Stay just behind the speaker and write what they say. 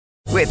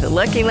With the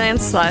Lucky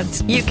Land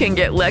Slots, you can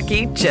get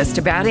lucky just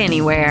about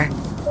anywhere.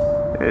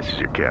 This is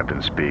your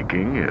captain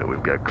speaking.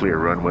 We've got clear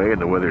runway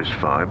and the weather's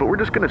fine, but we're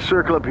just going to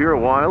circle up here a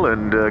while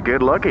and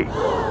get lucky.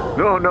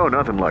 No,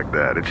 nothing like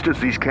that. It's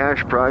just these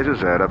cash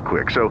prizes add up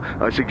quick. So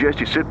I suggest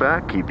you sit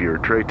back, keep your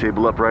tray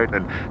table upright,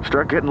 and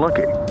start getting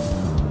lucky.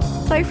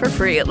 Play for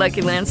free at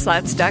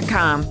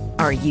LuckyLandSlots.com.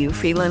 Are you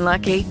feeling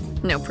lucky?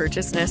 No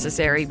purchase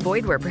necessary.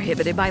 Void where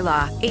prohibited by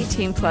law.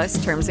 18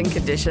 plus terms and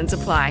conditions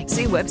apply.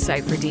 See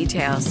website for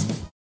details.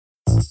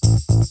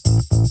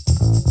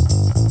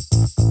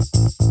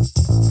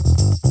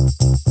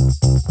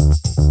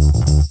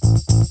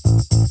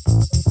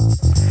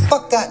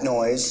 Fuck that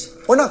noise.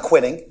 We're not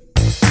quitting.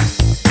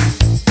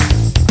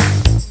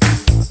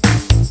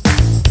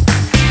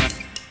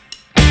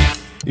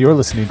 You're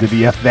listening to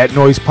the F That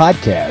Noise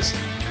podcast,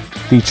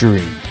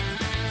 featuring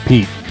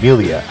Pete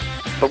Melia,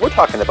 but we're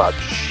talking about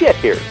shit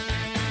here.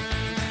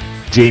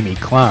 Jamie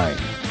Klein,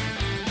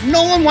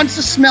 No one wants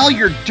to smell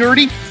your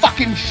dirty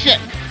fucking shit.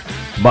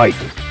 Mike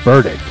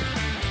Burdick,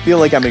 Feel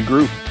like I'm in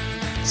group.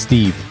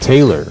 Steve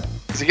Taylor,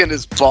 Is he getting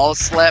his balls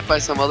slapped by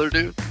some other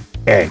dude?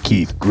 and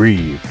Keith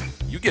Grieve.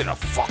 You get a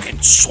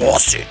fucking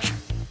sausage.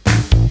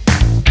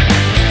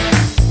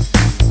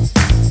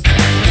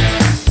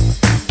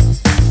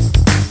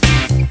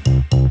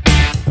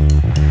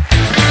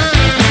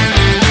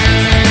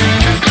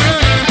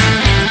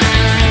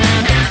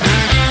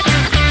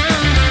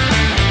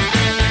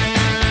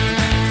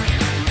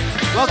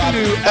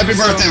 Happy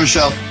birthday,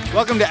 Michelle.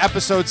 Welcome to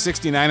episode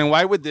 69. And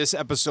why would this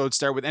episode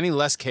start with any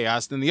less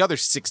chaos than the other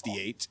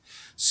 68?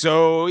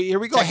 So here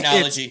we go.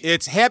 Technology.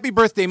 It's happy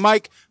birthday,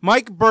 Mike.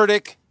 Mike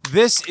Burdick,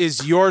 this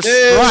is your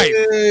Strife.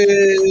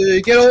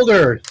 Hey, get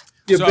older,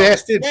 you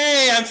bastard.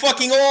 Hey, I'm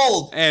fucking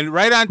old. And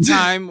right on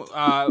time,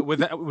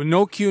 with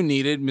no cue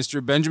needed,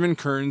 Mr. Benjamin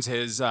Kearns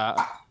has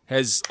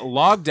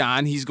logged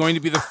on. He's going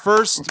to be the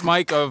first,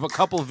 Mike, of a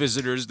couple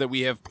visitors that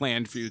we have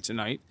planned for you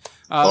tonight.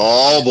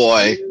 Oh,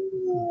 boy.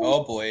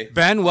 Oh, boy.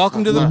 Ben,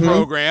 welcome to the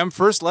program.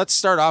 First, let's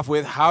start off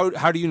with how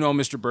do you know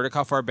Mr. Burdick?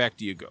 How far back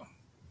do you go?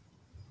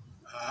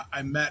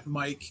 I met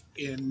Mike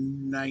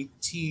in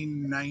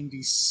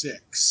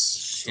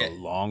 1996. It's a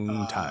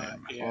long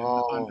time. In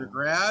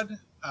undergrad.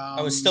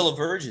 I was still a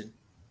virgin.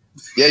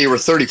 Yeah, you were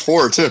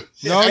 34, too.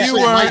 No, you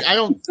weren't. I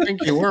don't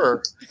think you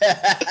were.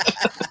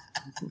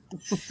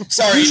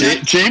 Sorry,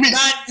 Jamie?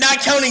 Not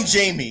counting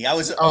Jamie. I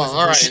was.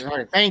 All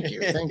right. Thank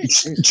you.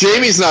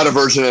 Jamie's not a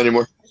virgin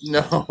anymore.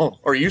 No,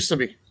 or used to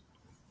be.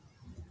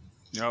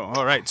 No,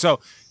 all right. So,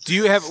 do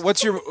you have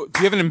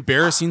an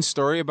embarrassing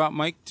story about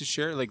Mike to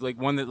share? Like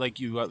one that like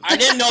you. I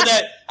didn't know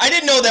that. I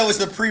didn't know that was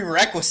the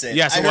prerequisite.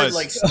 Yes, it was.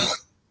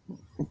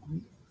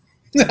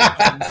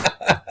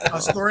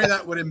 A story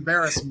that would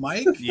embarrass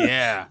Mike.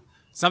 Yeah,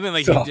 something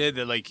like he did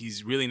that like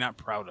he's really not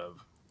proud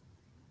of.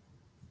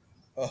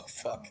 Oh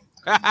fuck.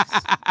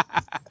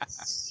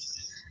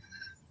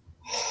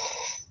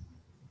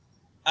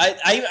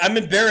 I'm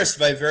embarrassed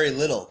by very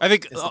little. I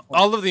think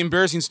all of the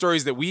embarrassing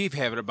stories that we've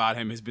had about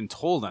him has been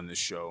told on this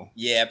show.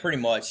 Yeah, pretty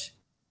much.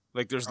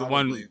 Like there's the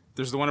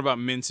one about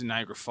Mints in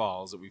Niagara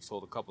Falls that we've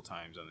told a couple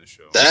times on this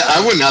show.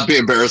 I would not be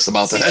embarrassed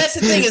about that. That's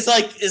the thing.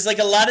 Is like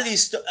a lot of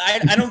these.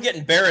 I don't get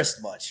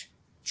embarrassed much.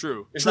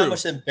 True. There's not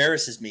much that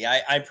embarrasses me.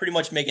 I pretty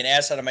much make an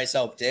ass out of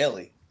myself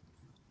daily.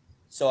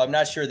 So I'm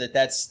not sure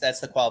that's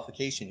the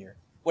qualification here.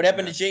 What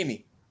happened to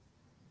Jamie?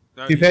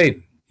 He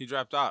paid. He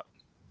dropped out.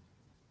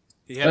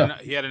 He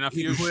had enough of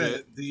your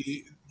quit.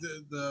 shit.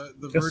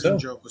 The virgin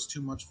joke was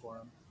too much for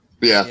him.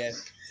 Yeah.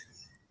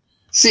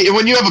 See,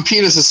 when you have a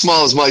penis as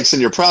small as Mike's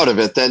and you're proud of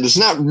it, then there's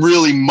not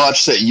really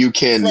much that you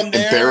can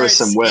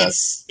embarrass him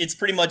with. It's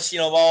pretty much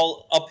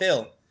all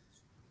uphill.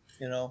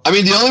 I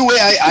mean, the only way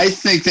I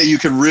think that you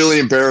can really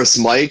embarrass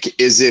Mike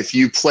is if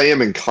you play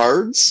him in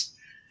cards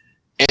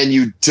and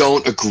you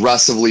don't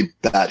aggressively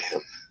bet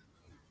him.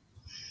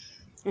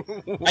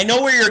 I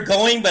know where you're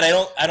going, but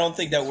I don't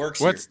think that works.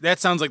 That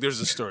sounds like there's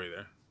a story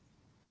there.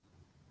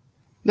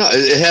 No,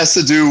 it has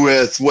to do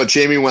with what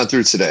Jamie went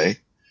through today,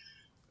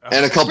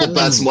 and a couple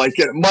bets Mike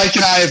and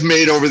I have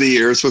made over the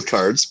years with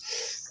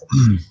cards.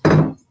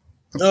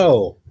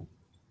 Oh,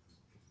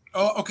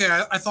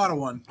 okay. I thought of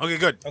one. Okay,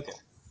 good. Okay,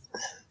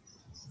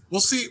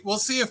 we'll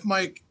see if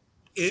Mike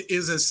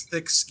is as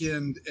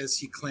thick-skinned as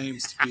he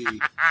claims to be.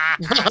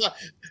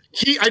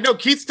 I know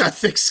Keith's got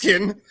thick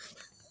skin.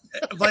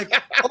 Like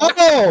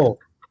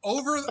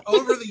over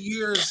the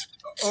years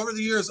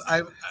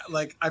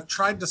I've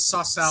tried to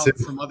suss out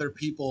from other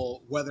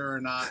people whether or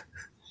not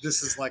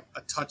this is like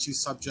a touchy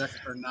subject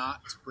or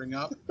not to bring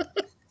up,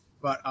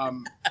 but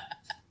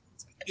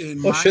in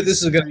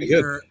this is gonna be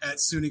good. At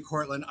SUNY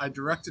Cortland, I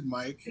directed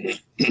Mike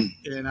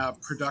in a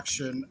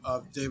production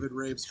of David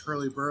Rabe's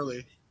Curly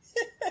Burly.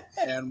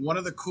 And one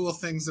of the cool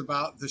things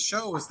about the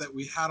show is that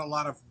we had a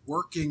lot of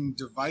working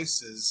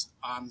devices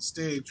on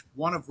stage,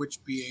 one of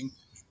which being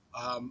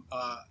a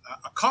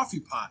coffee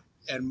pot,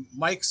 and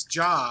Mike's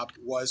job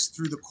was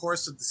through the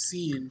course of the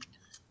scene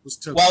was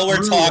to while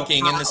we're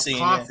talking in the scene,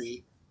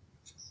 coffee,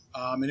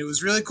 And it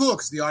was really cool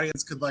because the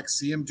audience could like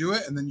see him do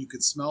it, and then you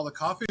could smell the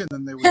coffee, and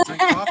then they would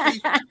drink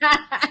coffee,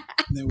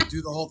 and they would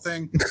do the whole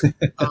thing.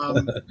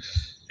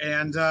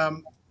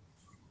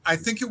 I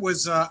think it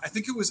was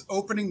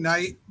opening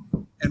night,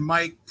 and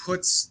Mike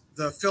puts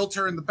the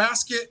filter in the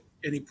basket,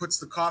 and he puts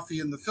the coffee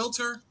in the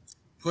filter,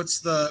 puts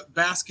the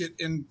basket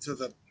into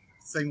the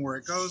thing where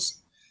it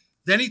goes.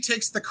 Then he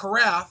takes the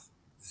carafe,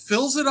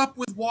 fills it up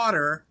with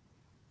water.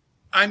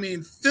 I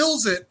mean,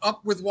 fills it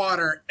up with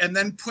water and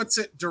then puts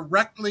it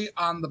directly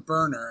on the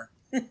burner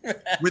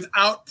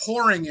without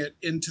pouring it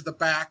into the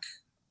back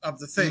of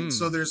the thing.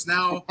 So there's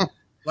now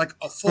like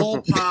a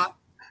full pot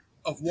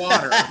of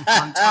water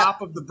on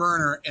top of the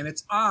burner, and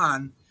it's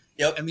on.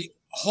 Yep. And the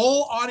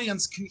whole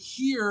audience can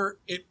hear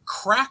it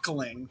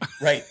crackling.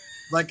 Right.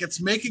 Like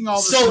it's making all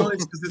this So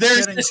noise because it's there's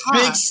getting this hot.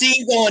 big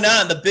scene going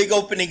on, the big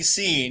opening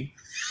scene,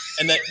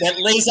 and that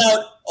lays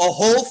out a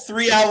whole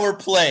 3-hour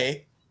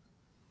play.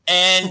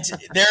 And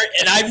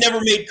I've never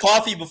made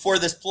coffee before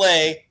this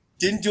play,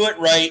 didn't do it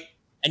right,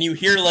 and you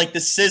hear like the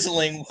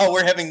sizzling while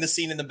we're having the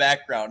scene in the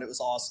background. It was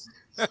awesome.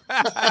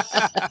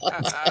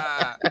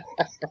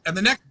 And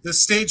the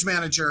stage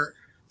manager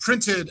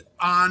printed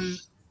on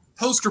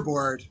poster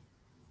board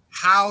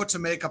how to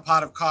make a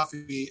pot of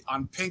coffee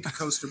on pink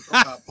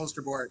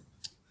poster board,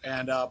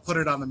 and put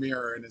it on the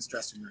mirror in his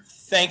dressing room.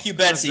 Thank you,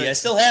 Betsy. I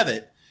still have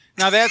it.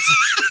 Now that's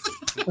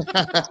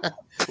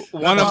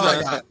one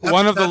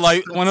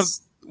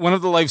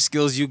of the life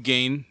skills you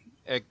gain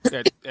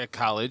at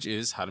college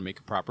is how to make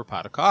a proper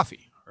pot of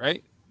coffee,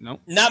 right? No,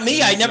 not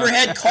me. I never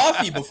had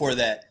coffee before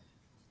that.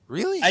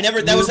 Really?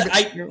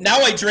 Now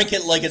I drink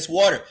it like it's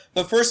water.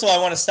 But first of all,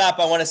 I want to stop.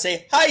 I want to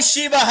say hi,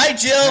 Shiva. Hi,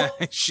 Jill.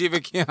 Shiva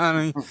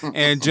Kiani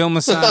and Jill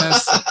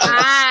Masanis.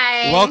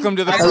 Hi. Welcome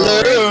to the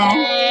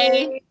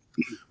Hello.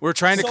 We're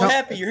trying to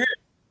happy you're here.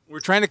 We're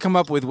trying to come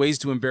up with ways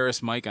to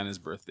embarrass Mike on his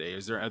birthday.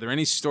 Are there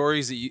any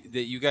stories that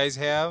you guys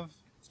have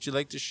that you'd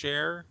like to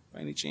share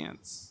by any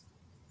chance?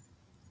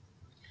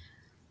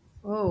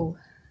 Oh,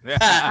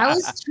 I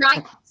was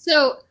trying.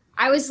 So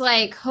I was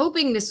like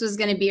hoping this was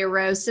going to be a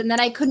roast, and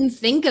then I couldn't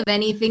think of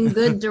anything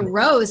good to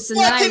roast, and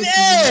then I was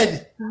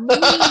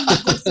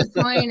really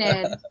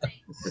disappointed.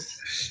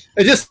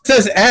 It just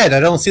says Ed.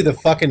 I don't see the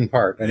fucking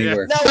part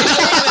anywhere. No,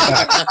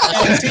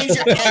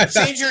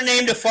 change your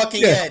name to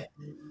fucking Ed.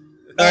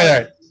 All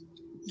right.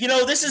 You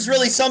know, this is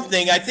really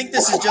something. I think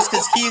this is just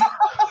because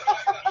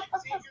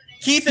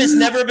Keith has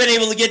never been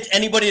able to get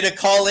anybody to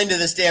call into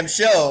this damn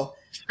show.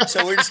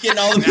 So we're just getting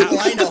all the people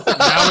I know.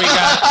 Now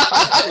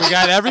we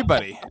got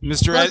everybody.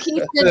 Mr. Ed,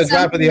 the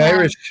drop of the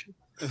Irish.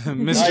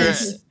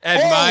 Mr.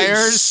 Ed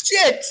Myers.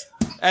 Shit.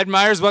 Ed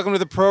Myers, welcome to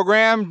the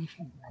program.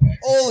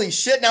 Holy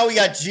shit! Now we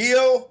got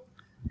Gio,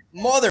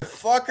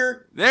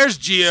 motherfucker. There's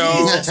Gio.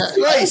 Jesus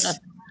Christ.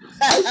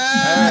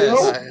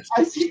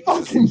 I see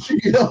fucking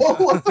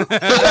Gio.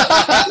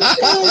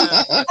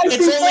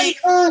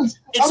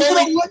 I'm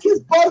gonna lick his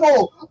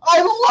butthole.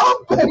 I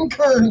love Ben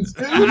Kearns,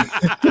 dude.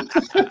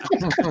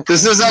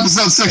 This is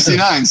episode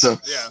 69, so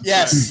yeah.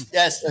 Yes.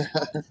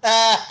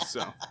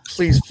 So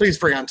please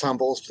bring on Tom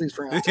Bowles. Please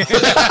bring on Tom.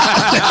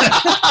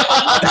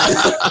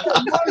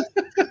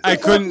 I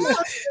couldn't.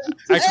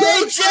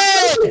 Hey,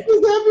 Jay!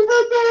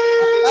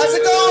 How's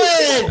it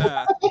going?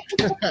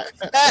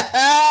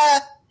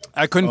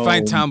 I couldn't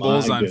find Tom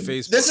Bowles on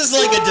Facebook. This is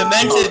like a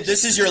demented.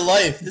 This is your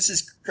life. This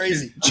is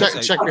crazy.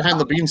 Check behind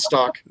the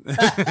beanstalk.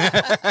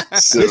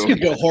 This could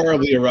go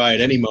horribly awry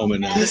at any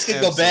moment now. This could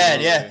go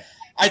bad. Yeah,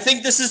 I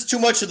think this is too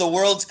much of the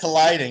worlds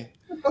colliding.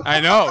 I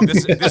know.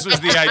 This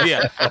was the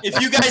idea. If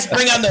you guys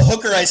bring on the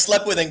hooker I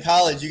slept with in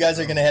college, you guys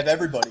are going to have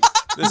everybody.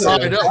 What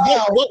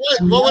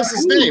was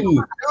his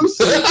name?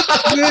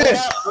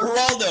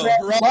 Geraldo.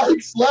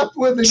 Mike slept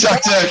with him.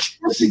 Chuck Dick.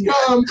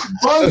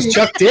 That was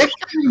Chuck Dick?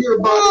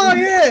 Oh,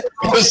 yeah.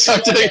 It was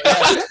Chuck Dick.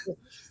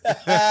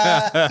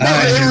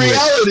 In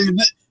reality,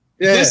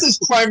 this is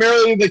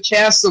primarily the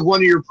cast of one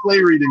of your play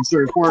readings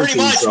during quarantine.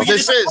 Pretty much.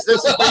 This is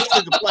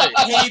basically the play.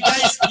 Hey,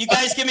 you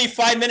guys give me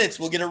 5 minutes.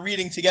 We'll get a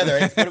reading together.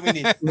 What do we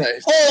need?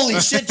 Nice. Holy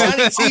shit,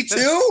 Johnny T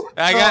too?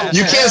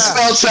 You can't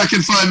spell check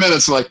in 5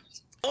 minutes, like.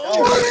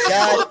 Oh my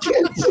God,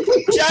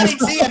 Johnny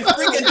T and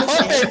freaking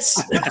puppets!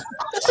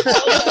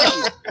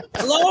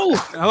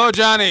 Hello,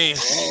 Johnny.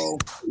 Oh,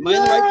 am I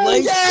in the right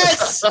place?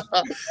 Yes.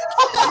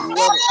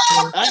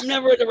 I'm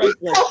never in the right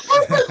place.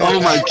 Oh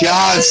my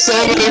God, so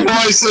many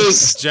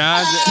voices.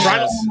 John,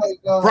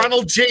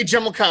 Ronald J.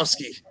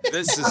 Jemelkowski.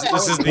 This is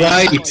the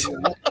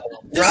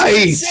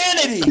Right.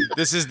 Insanity.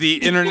 This is the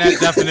internet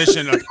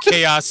definition of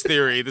chaos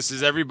theory. This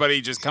is everybody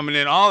just coming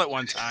in all at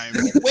one time.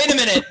 Wait a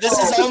minute. This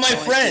is all my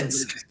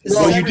friends.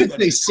 Well, you did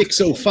say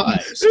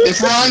 605.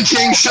 If Ron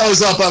King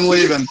shows up, I'm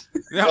leaving.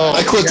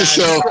 I quit the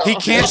show. He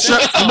can't show.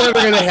 It's never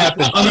gonna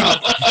happen.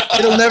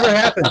 It'll never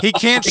happen. He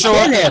can't show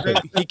up.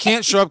 He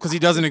can't show up because he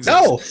doesn't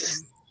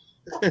exist.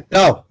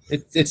 No,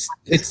 it's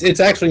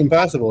actually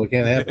impossible. It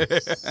can't happen.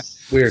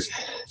 Weird.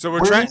 So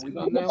we're trying.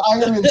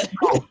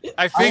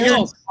 I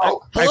figured.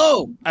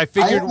 Hello. I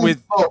figured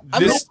with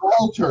this.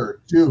 Walter,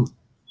 dude.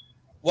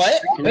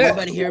 What? Can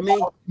everybody hear me?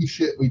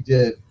 Shit, we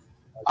did.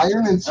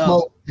 Iron and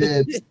Smoke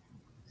did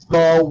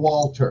the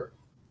Walter.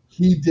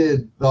 He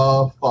did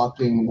the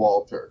fucking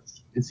Walter.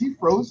 Is he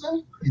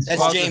frozen?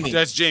 That's Jamie.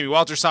 That's Jamie.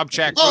 Walter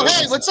Sobchak. Oh,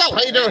 hey, what's up?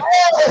 How you doing?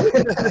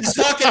 He's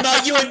talking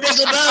about you and Big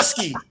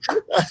Lebowski.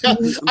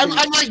 I'm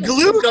like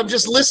glued. I'm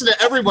just listening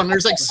to everyone.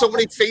 There's like so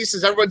many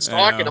faces. Everyone's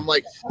talking. I'm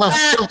like,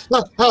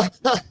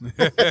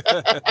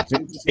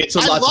 It's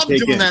a I lot love to take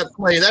doing in. that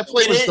play. That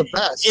play was the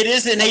best. It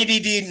is an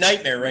ADD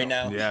nightmare right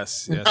now.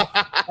 Yes.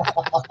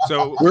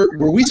 So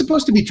were we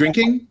supposed to be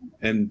drinking?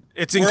 And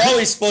we're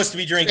always supposed to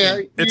be drinking.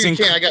 Yeah, you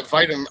can't. I got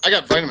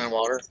vitamin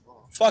water.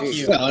 Fuck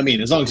you. Well, I mean,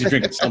 as long as you're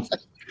drinking something.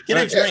 Get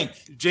a drink.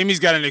 Jamie's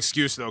got an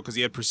excuse though because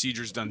he had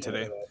procedures done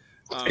today.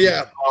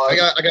 Yeah, I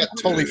got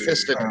totally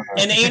fisted.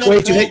 And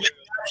anal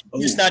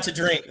just not to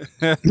drink.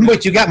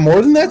 Wait, you got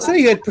more than that today?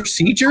 You had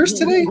procedures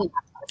today?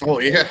 Oh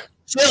yeah.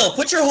 Jill,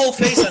 put your whole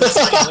face on this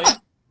thing, will you?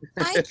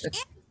 I can't.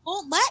 It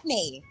won't let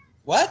me.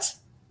 What?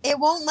 It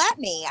won't let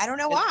me. I don't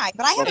know why,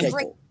 but I have a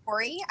great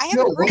story. I have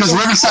a great Because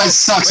Riverside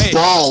sucks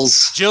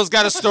balls. Jill's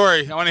got a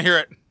story. I want to hear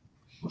it.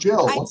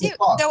 Jill, I do.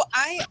 So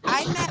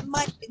I met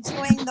Mike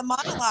doing the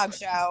monologue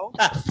show,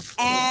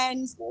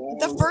 and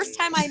the first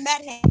time I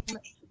met him,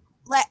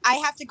 I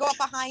have to go up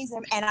behind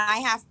him, and I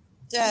have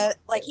to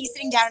he's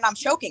sitting down, and I'm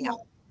choking him.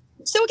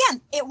 So again,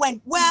 it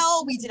went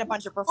well. We did a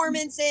bunch of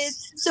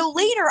performances. So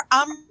later,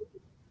 I'm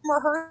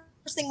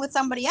rehearsing with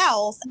somebody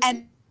else,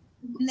 and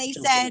they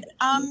said,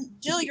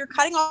 Jill, you're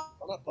cutting off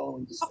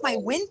my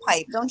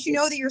windpipe. Don't you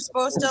know that you're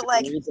supposed to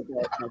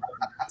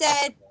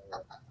said.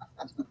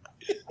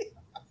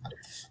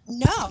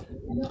 No.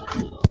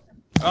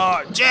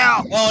 Oh,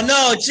 Jill. Oh,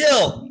 no,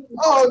 Jill.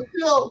 Oh,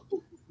 Jill.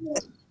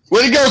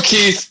 Way to go,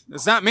 Keith.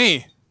 It's not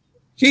me.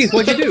 Keith,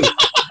 what'd you do?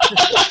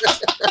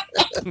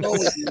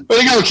 Way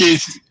to go,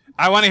 Keith.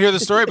 I want to hear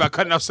the story about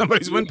cutting off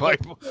somebody's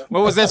windpipe.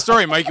 What was that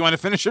story, Mike? You want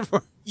to finish it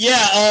for?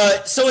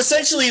 Yeah. So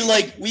essentially,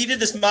 we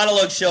did this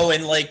monologue show,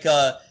 and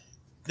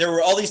there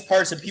were all these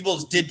parts, and people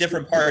did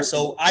different parts.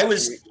 So I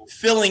was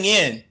filling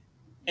in.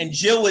 And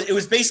it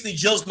was basically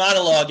Jill's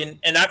monologue, and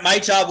my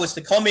job was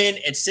to come in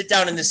and sit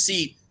down in the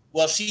seat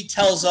while she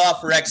tells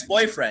off her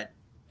ex-boyfriend.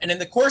 And in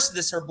the course of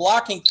this, her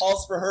blocking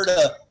calls for her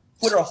to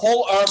put her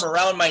whole arm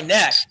around my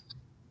neck,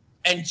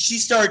 and she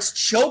starts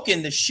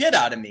choking the shit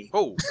out of me.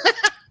 Oh.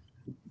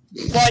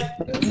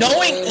 But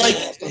knowing,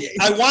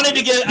 I wanted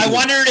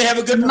her to have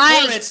a good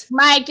performance.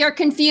 Mike, you're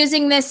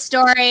confusing this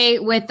story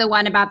with the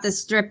one about the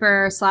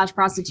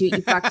stripper/prostitute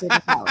you fucked in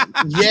college.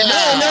 Yeah.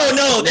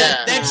 No.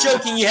 That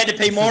choking you had to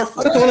pay more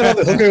for. That's the one about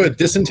the hooker with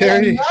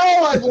dysentery.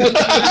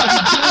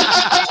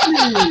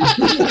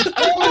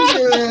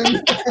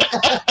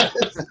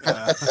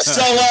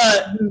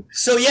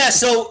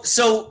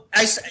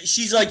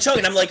 She's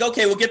choking. I'm like,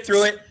 okay, we'll get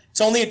through it. It's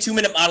only a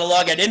 2-minute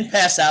monologue. I didn't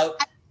pass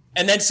out.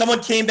 And then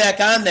someone came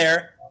back on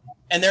there,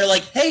 and they're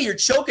like, hey, you're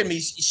choking me.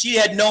 She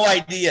had no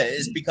idea,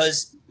 is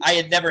because I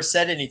had never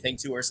said anything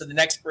to her. So the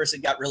next person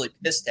got really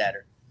pissed at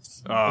her.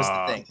 Was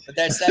the thing. But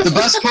that's the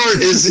best part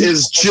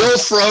is Jill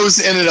froze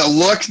in a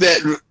look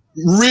that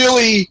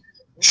really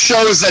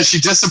shows that she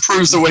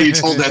disapproves the way you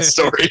told that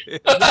story.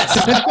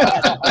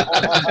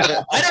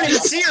 I don't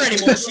even see her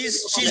anymore.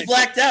 She's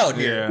blacked out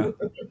here.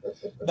 Yeah.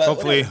 But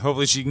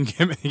hopefully she can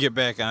get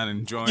back on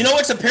and join. You know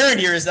what's apparent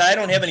here is that I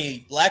don't have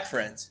any black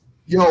friends.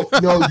 Yo,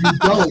 no, you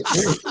don't.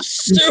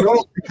 You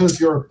don't because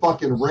you're a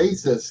fucking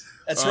racist.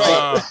 That's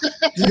right.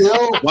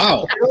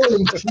 Wow. Jill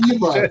and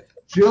Shiva,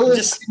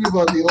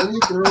 the only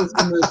girls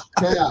in this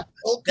chat.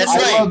 That's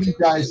I love you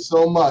guys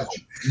so much.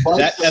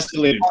 That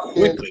escalated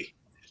quickly.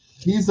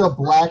 He's a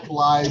Black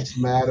Lives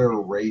Matter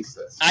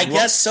racist. I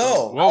guess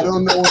so. I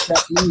don't know what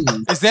that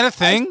means. Is that a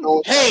thing?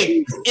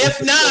 Hey,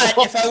 if not,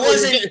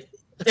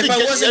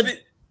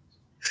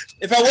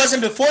 if I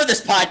wasn't before this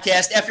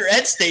podcast, after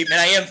Ed's statement,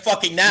 I am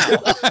fucking now.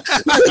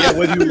 Yeah,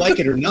 whether you like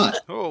it or not.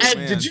 Oh, Ed,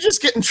 man. did you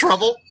just get in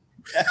trouble?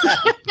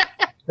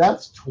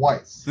 That's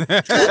twice.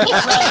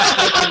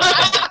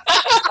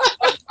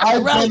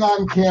 I've been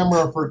on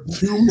camera for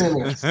 2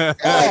 minutes.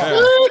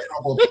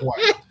 Trouble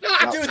twice.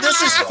 Dude,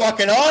 this is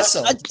fucking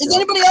awesome. Is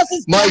anybody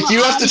else's? Mike,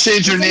 you have to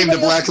change your name to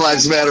Black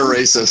Lives Matter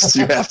Racist.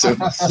 You have to.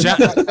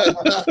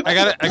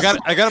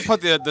 I gotta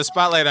put the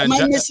spotlight on. Am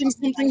I missing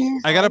something here?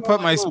 I gotta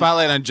put my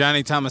spotlight on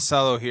Johnny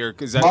Tomasello here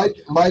because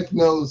Mike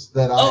knows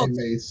that I'm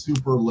a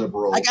super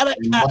liberal. I'm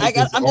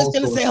just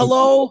gonna say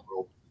hello.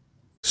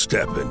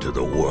 Step into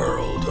the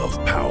world of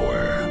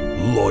power,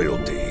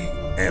 loyalty,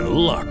 and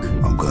luck.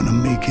 I'm gonna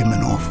make him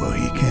an offer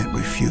he can't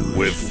refuse.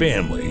 With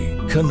family,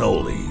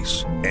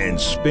 cannolis, and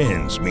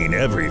spins mean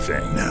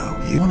everything. Now,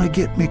 you wanna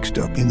get mixed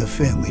up in the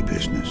family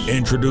business.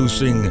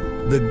 Introducing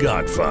The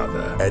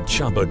Godfather at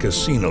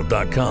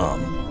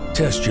ChumbaCasino.com.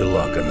 Test your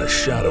luck in the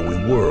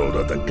shadowy world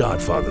of The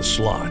Godfather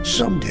slot.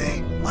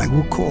 Someday, I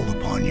will call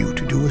upon you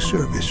to do a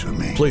service for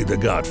me. Play The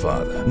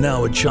Godfather,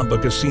 now at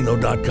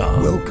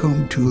ChumbaCasino.com.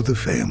 Welcome to the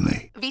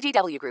family.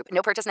 VGW Group.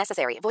 No purchase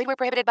necessary. Void where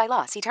prohibited by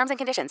law. See terms and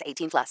conditions.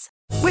 18+.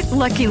 With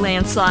Lucky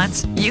Land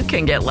Slots, you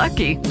can get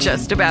lucky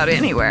just about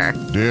anywhere.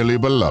 Dearly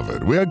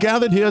beloved, we are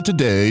gathered here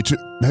today to...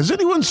 Has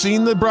anyone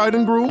seen the bride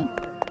and groom?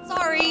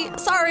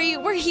 Sorry,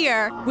 we're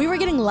here. We were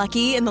getting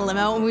lucky in the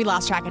limo and we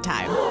lost track of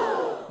time.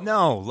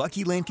 No,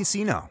 Lucky Land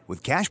Casino,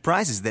 with cash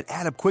prizes that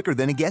add up quicker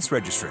than a guest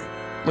registry.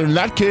 In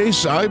that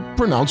case, I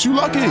pronounce you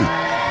lucky.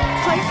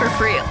 Play for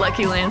free at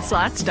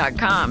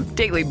LuckyLandSlots.com.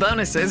 Daily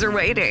bonuses are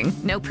waiting.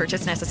 No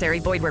purchase necessary.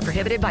 Void where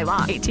prohibited by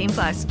law.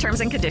 18+.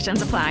 Terms and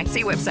conditions apply.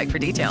 See website for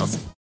details.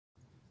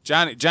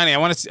 Johnny, I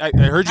want to see. I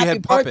heard you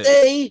had puppets.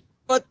 Birthday,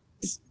 but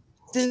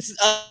since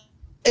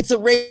it's a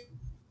race.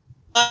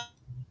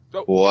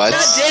 What?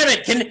 God damn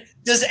it!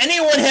 Does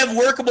anyone have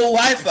workable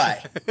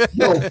Wi-Fi?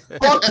 Yo,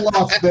 fuck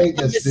Las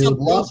Vegas, dude.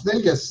 Las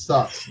Vegas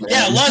sucks, man.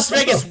 Yeah, Las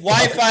Vegas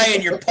Wi-Fi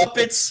and your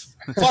puppets.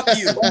 Fuck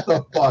you. What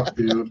the fuck,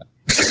 dude?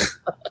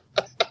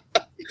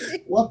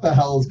 What the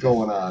hell is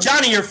going on?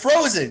 Johnny, you're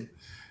frozen.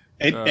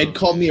 Ed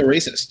called me a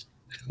racist.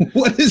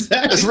 What is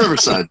that? It's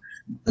Riverside.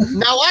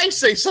 Now I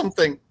say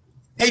something.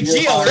 Hey,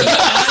 Gio, are you on, man?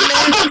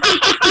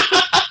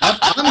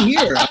 I'm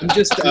here. I'm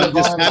just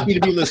happy to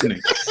be listening.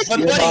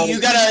 But buddy,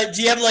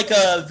 do you have like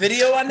a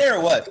video on there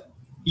or what?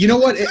 You know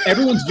what?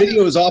 Everyone's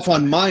video is off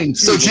on mine too.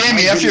 So,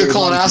 Jamie, after your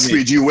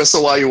colonoscopy, do you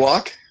whistle while you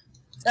walk?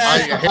 I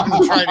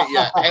haven't tried it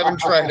yet. I haven't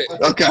tried it.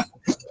 Okay.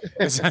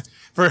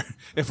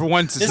 For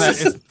once,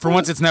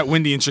 it's not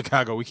windy in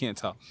Chicago. We can't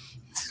tell.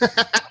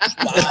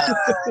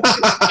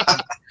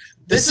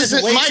 This is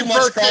isn't way my too much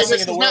birthday. crossing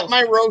This of the is world. not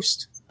my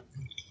roast.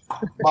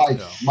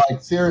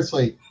 Mike,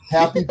 seriously,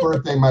 happy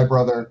birthday, my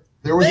brother.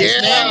 There was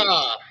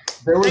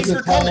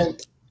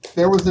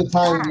a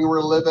time we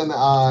were living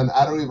on,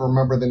 I don't even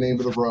remember the name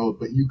of the road,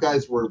 but you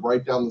guys were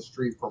right down the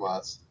street from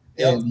us.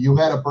 Yep. And you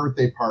had a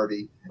birthday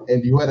party,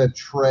 and you had a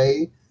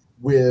tray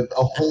with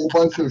a whole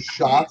bunch of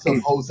shots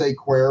of Jose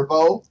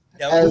Cuervo,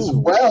 as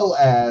well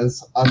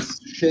as a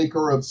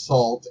shaker of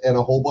salt and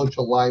a whole bunch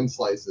of lime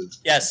slices.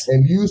 Yes.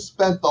 And you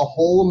spent the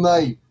whole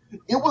night.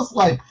 It was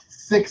like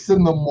 6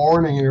 a.m,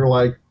 and you're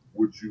like,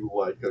 would you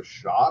like a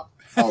shot?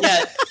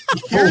 Yeah.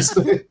 Here's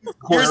the thing.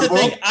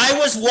 I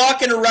was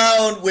walking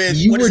around with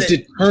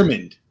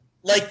determined.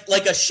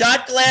 Like a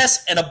shot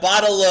glass and a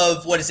bottle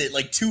of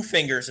like 2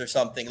 fingers or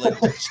something. Like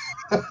the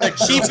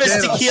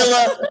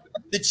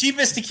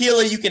cheapest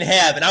tequila you can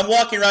have. And I'm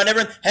walking around,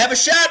 everyone, have a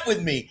shot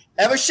with me.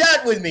 Have a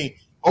shot with me.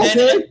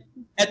 Okay. And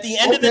at the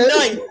end of the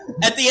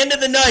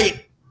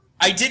night,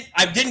 I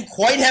didn't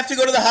quite have to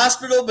go to the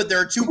hospital, but there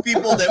are 2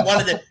 people that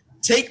wanted to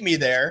take me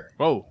there.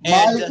 Whoa.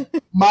 And,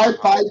 my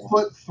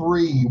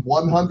 5'3",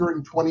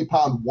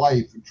 120-pound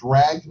wife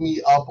dragged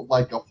me up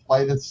like a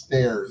flight of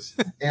stairs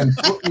and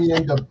put me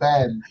into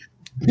bed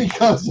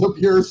because of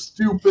your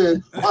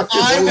stupid fucking.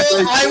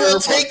 I will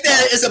take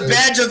that as a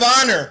badge of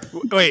honor.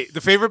 Wait,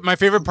 my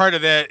favorite part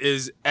of that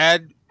is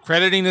Ed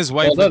crediting his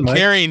wife for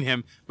carrying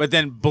him, but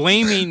then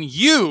blaming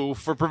you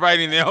for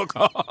providing the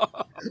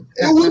alcohol.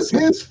 It was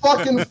his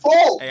fucking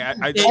fault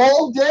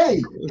all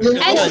day.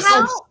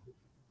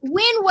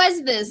 When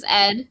was this,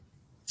 Ed?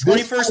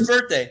 21st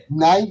birthday.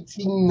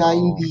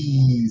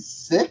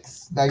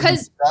 1996?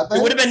 97?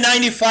 It would have been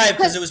 95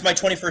 because it was my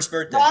 21st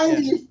birthday.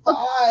 95!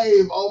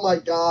 Oh my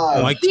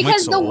God.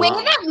 Because the way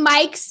that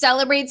Mike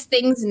celebrates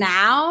things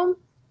now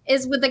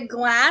is with a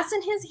glass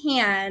in his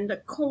hand,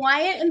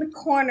 quiet in the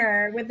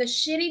corner, with a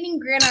shit-eating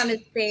grin on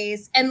his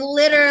face, and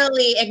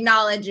literally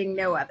acknowledging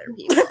no other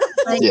people.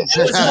 Like,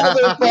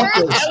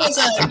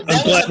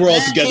 I'm glad we're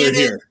all together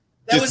here.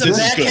 That was a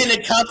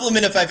backhanded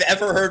compliment if I've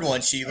ever heard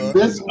one, Shiva.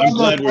 I'm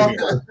glad we're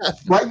here.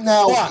 Right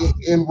now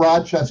in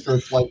Rochester,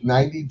 it's like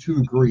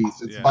 92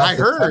 degrees. It's I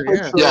heard,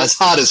 yeah, it's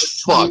hot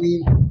as fuck.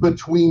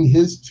 Between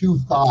his 2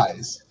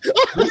 thighs.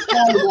 This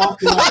guy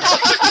walking out.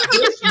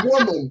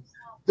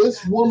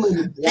 This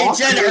woman. Hey,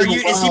 Jen,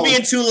 is he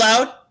being too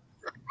loud?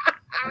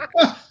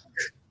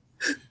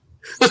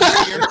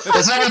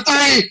 That's number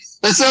 3.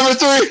 That's number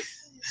 3.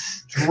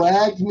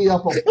 Dragged me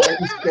up a flight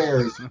of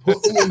stairs,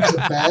 put me into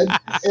bed,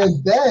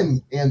 and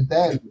then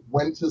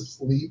went to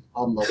sleep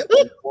on the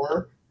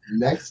floor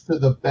next to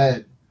the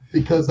bed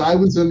because I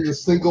was in the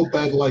single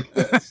bed like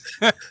this.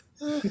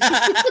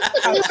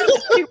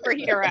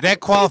 Superhero. That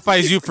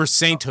qualifies you for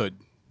sainthood.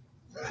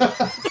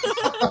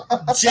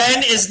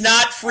 Jen is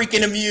not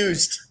freaking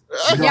amused.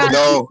 Yeah,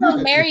 No.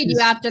 she married you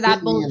after that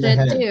Hit me in the bullshit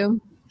head.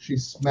 too.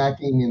 She's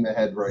smacking me in the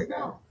head right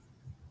now.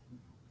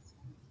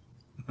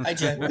 Hi,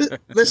 Jen.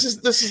 This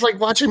is like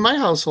watching my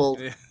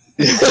household.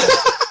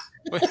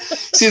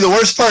 See, the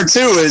worst part too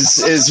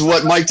is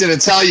what Mike didn't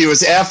tell you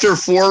is after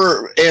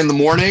 4 a.m,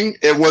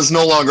 it was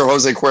no longer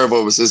Jose Cuervo,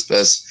 it was his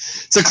piss.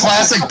 It's a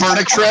classic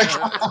Burdick trick.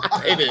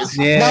 It is.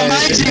 Yeah, now,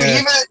 mind you,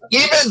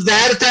 even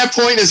that at that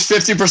point is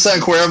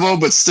 50% Cuervo,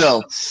 but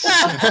still.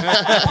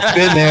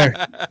 Been there.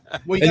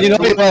 And you know,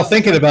 you're all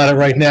thinking about it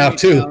right now,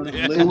 too.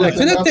 Like,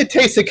 it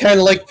tasted kind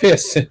of like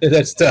piss,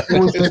 that stuff.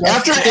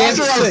 After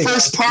our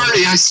first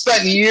party, I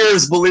spent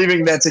years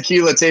believing that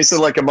tequila tasted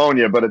like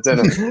ammonia, but it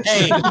didn't.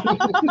 Hey,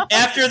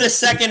 after the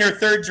second or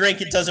third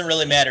drink, it doesn't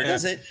really matter,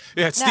 does it?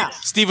 Yeah,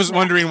 Steve was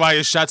wondering why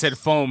his shots had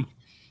foam.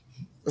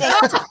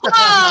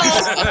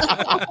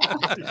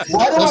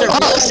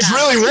 It's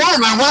really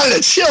warm. I wanted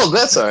it chilled.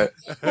 That's all right.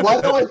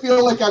 Why do I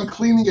feel like I'm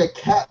cleaning a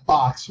cat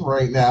box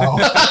right now?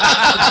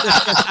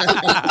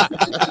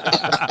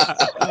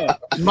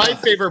 My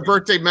favorite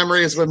birthday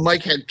memory is when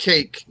Mike had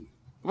cake.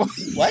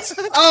 What?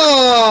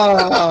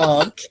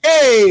 Oh,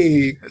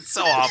 cake! It's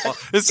so awful.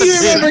 It's Do you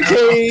remember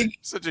cake?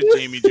 Such a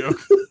Jamie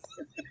joke.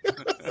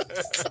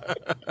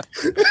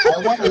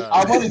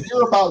 I want to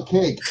hear about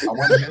cake.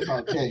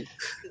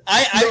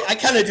 I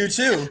kind of do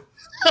too.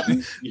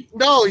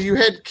 No, you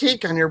had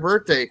cake on your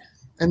birthday,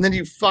 and then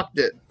you fucked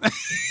it.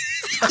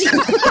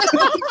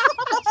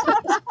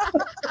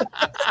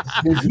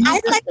 I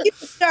thought you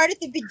start at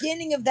the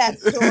beginning of that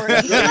story.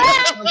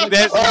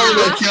 Oh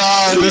my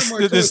God!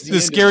 The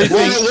scary thing.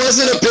 Well, it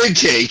wasn't a big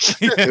cake.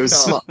 It was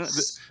small.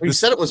 You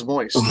said it was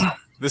moist.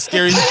 The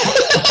scary.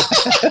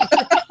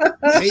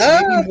 Maybe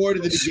more to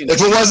the beginning.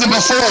 If it wasn't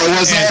before, it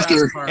was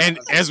after. And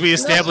as we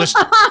established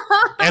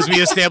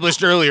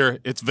earlier,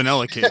 it's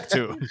vanilla cake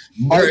too.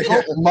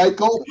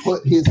 Michael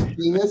put his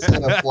penis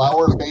in a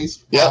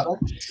flour-based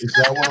product. Is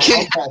that what?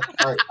 Okay. All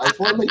right. I just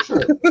want to make sure.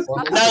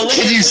 Now,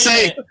 Can you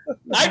say?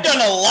 I've done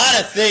a lot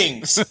of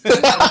things.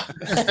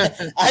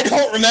 I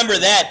don't remember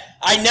that.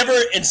 I never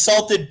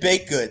insulted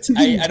baked goods.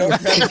 I don't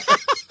remember.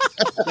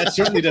 That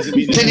certainly doesn't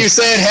mean. Can you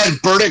say it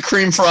had Burdick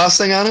cream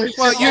frosting on it?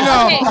 Well, you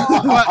know.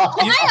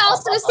 Can I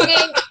also say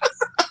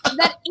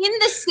that in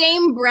the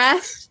same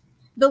breath,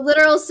 the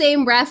literal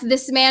same breath,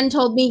 this man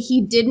told me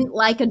he didn't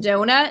like a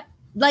donut.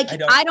 Like,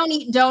 I don't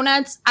eat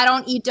donuts.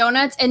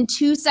 And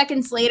 2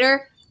 seconds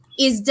later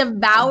is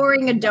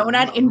devouring a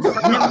donut in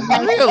front of me.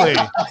 Really?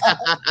 And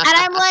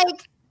I'm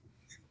like,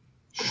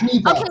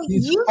 okay,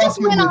 you just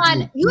went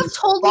on. You have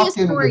told me a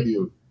story.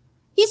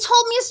 He's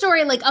told me a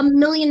story like a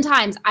million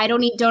times. I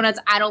don't eat donuts.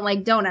 I don't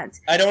like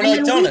donuts. I don't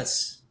like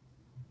donuts.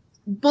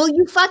 Well,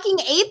 you fucking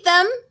ate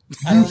them.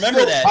 I don't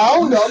remember that.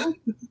 Pound them.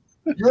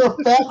 You're a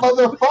fat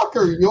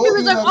motherfucker. He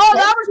was like, "Oh,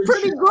 that was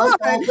pretty good."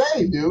 All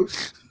day, dude.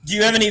 Do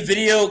you have any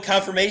video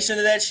confirmation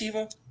of that,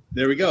 Shiva?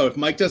 There we go. If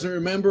Mike doesn't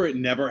remember, it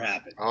never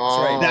happened.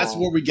 Oh. That's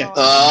where we get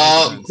to.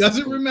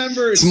 Doesn't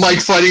remember. It's Mike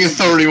fighting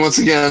authority once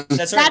again.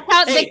 That's right. That's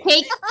how the cake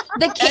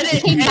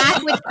came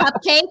back with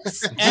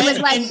cupcakes. It was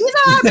like, these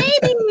are our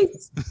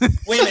babies.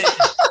 Wait a minute.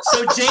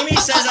 So Jamie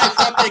says I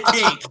fucked the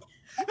cake.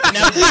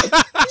 Now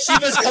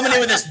Shiva's coming in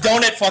with this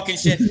donut fucking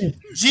shit.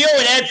 Gio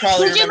and Ed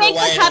probably Did you remember make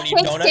why the I don't eat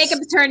cupcakes donuts. take a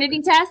paternity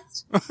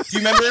test? Do you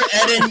remember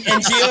Ed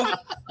and Gio?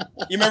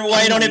 You remember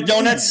why you don't have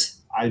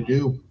donuts? I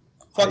do.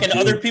 Fucking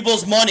other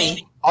people's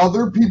money.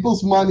 Other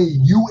people's money.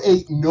 You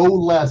ate no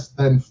less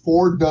than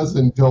 4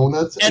 dozen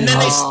donuts, And then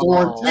we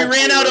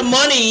ran out of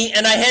money. money,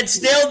 and I had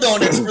stale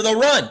donuts for the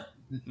run.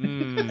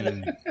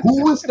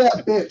 Who was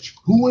that bitch?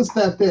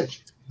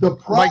 The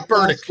prop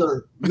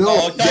master. No,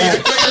 Oh, no,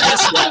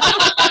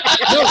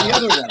 No,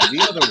 the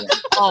other one.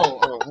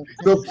 Oh.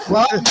 The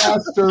prop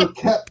master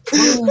kept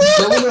turning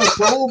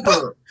donuts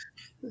over.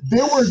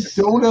 There were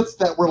donuts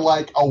that were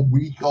like a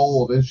week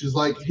old, and she's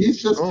like, he's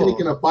just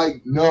taking a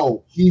bite.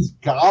 No, he's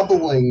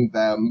gobbling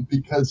them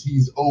because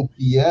he's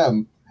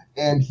OPM,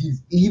 and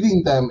he's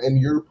eating them, and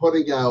you're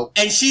putting out.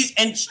 And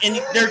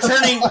they're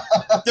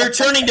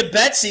turning to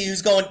Betsy,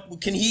 who's going,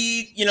 "Can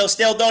he,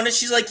 stale donuts?"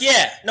 She's like,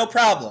 "Yeah, no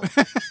problem."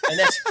 And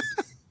that's.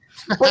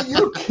 But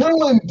you're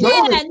killing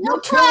donuts. Yeah, no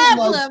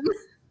problem.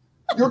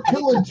 You're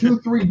killing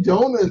 2-3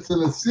 donuts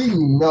in a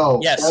scene. No,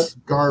 that's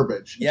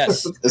garbage.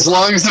 Yes. As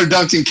long as they're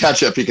dunked in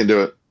ketchup, he can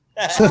do it.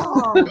 And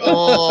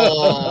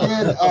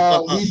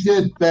we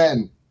did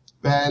Ben.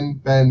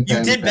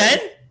 You did Ben?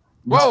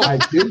 Whoa. I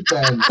did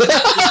Ben.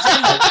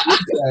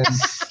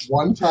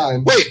 One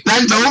time. Wait,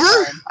 bent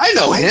over? I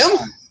know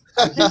him.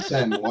 I did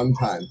Ben one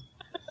time.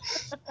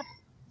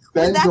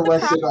 Ben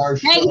directed our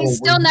show. Hey, he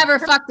still never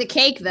fucked a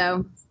cake,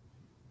 though.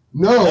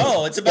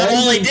 No, it's about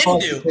all he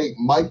didn't do.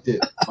 Mike did.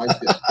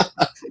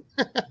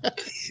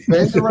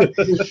 Ben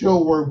directed the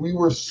show where we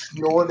were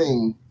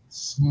snorting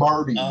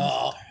Smarties.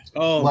 Oh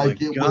like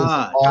my it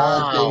God. was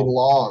all day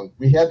long.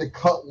 We had to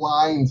cut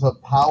lines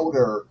of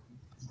powder.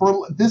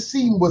 This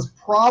scene was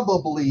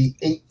probably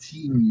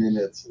 18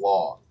 minutes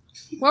long.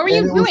 What were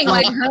you doing?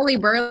 Like Hurly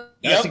Burly?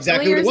 That's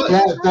exactly what it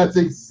was. That's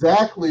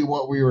exactly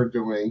what we were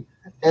doing.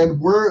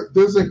 And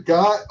there's a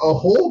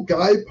whole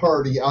guy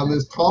party on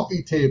this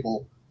coffee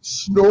table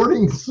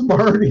snorting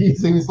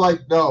Smarties, and he's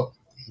like, "No,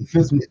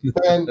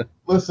 Ben,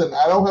 listen,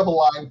 I don't have a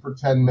line for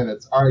 10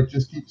 minutes. All right,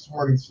 just keep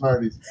snorting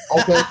Smarties."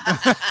 Okay.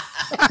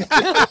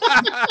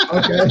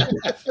 Okay.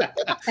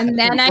 And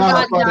then I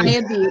got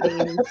diabetes.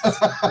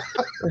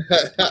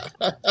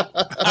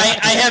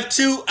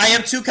 I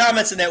have two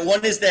comments on that.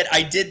 One is that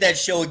I did that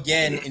show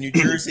again in New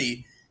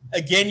Jersey,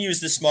 again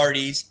used the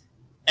Smarties,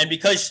 and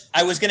because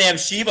I was going to have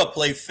Shiva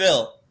play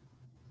Phil,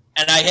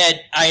 and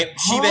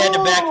Shiva had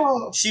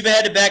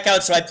to back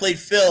out, so I played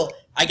Phil.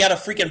 I got a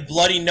freaking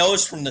bloody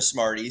nose from the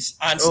Smarties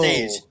on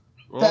stage.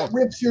 That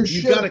rips your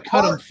shit. You got to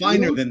cut them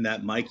finer than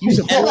that, Mike. Use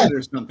a bullet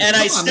or something. And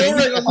Come I on, still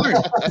man, you gotta learn.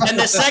 and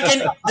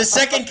the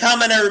second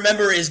comment I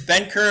remember is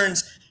Ben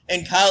Kearns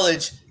in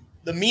college,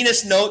 the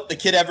meanest note the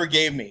kid ever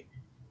gave me.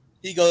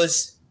 He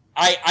goes,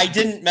 I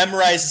didn't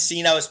memorize the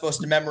scene I was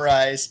supposed to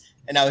memorize,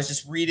 and I was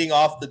just reading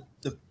off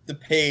the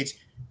page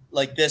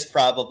like this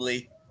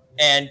probably.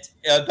 And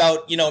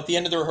about, at the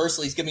end of the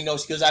rehearsal, he's giving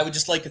notes. He goes, I would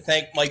just like to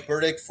thank Mike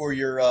Burdick for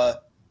your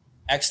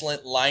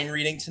excellent line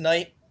reading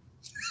tonight.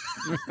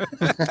 And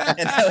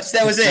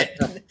that was it.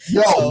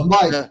 Yo,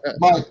 Mike,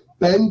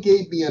 Ben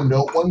gave me a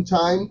note one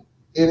time,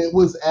 and it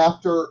was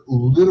after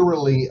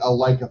literally a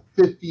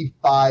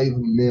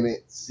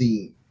 55-minute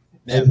scene.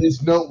 Yeah. And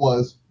his note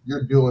was,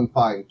 "You're doing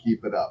fine.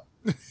 Keep it up."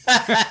 That's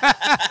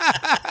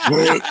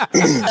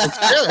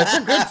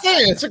a good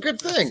thing. It's a good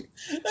thing.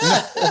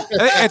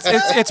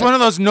 It's one of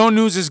those no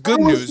news is good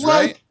news,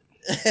 right?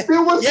 It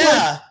was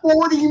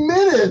 40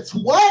 minutes.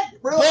 What?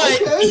 Really?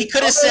 But okay.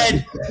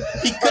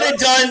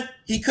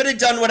 He could have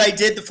done what I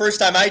did the first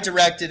time I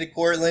directed at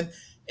Cortland.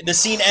 And the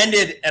scene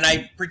ended, and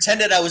I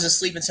pretended I was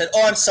asleep and said,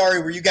 "Oh, I'm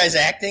sorry. Were you guys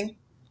acting?"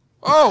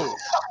 Oh.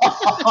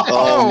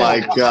 Oh my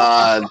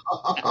God.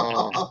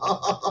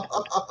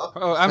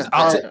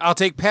 I'll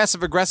take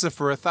passive aggressive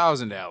for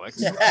 1,000,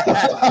 Alex.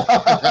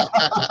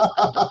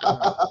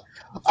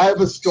 I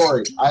have a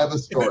story.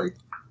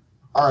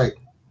 All right.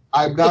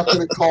 I'm not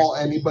going to call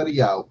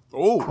anybody out.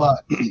 Oh.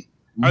 But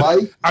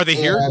Mike. Are they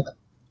here?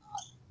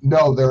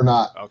 No, they're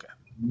not. Okay.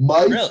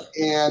 Mike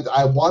and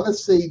I want to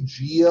say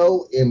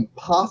Gio and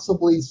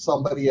possibly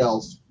somebody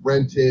else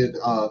rented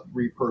a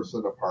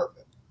 3-person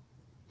apartment.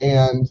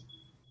 And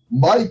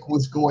Mike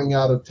was going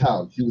out of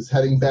town. He was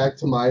heading back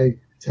to my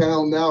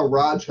town now,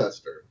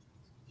 Rochester.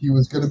 He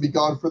was going to be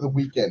gone for the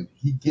weekend.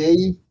 He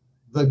gave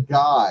the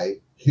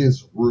guy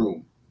his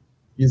room.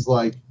 He's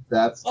like,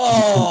 that's...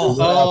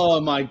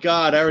 Oh my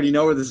God. I already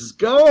know where this is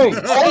going.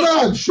 Hold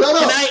on. Shut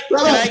up.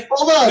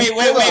 Hold on. Wait.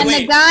 And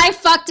the guy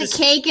fucked a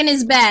cake in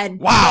his bed.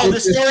 Wow. The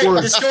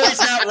story's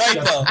not right,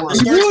 though. The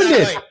story's ruined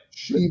not it. right.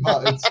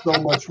 Shiva, it's so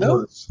much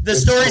worse. The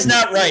story's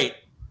not right.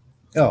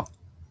 Oh.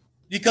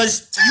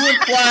 Because you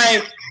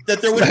imply that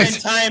there would have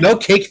been time. No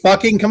cake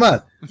fucking. Come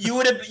on. You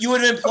would have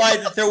implied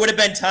that there would have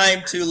been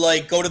time to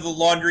go to the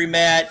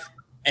laundromat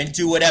and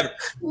do whatever.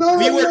 No.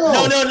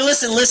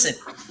 Listen.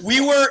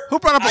 Who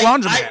brought up a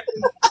laundromat?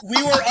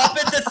 We were up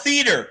at the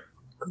theater.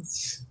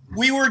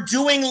 We were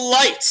doing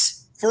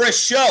lights for a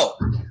show.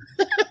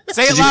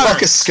 Say it Did louder. you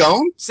fuck a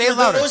scone? Say it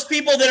louder. For those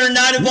people that are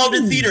not involved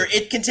in theater,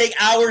 it can take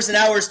hours and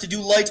hours to do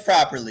lights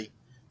properly.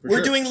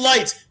 We're doing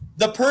lights.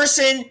 The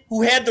person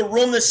who had the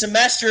room the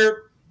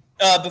semester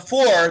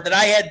before that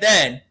I had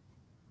then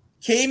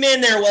came in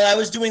there while I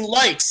was doing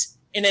lights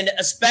in an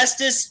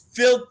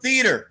asbestos-filled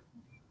theater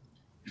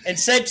and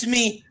said to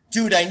me,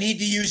 "Dude, I need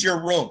to use your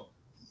room."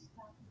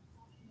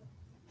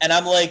 And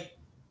I'm like,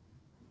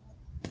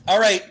 "All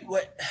right,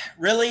 what?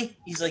 Really?"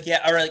 He's like,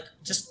 "Yeah, all right,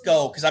 just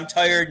go," because I'm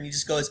tired. And he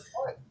just goes,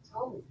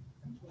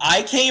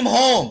 I came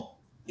home.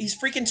 He's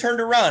freaking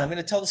turned around. I'm going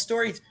to tell the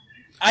story.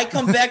 I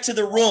come back to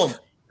the room.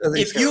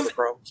 If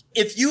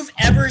you've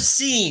ever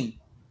seen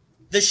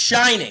The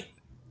Shining,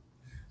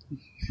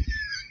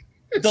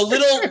 the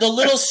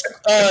little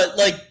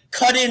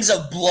cut-ins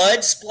of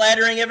blood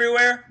splattering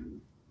everywhere,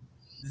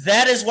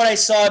 that is what I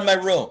saw in my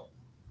room.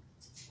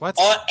 What?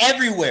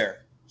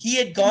 Everywhere. He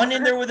had gone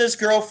in there with his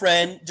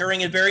girlfriend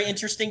during a very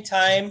interesting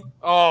time.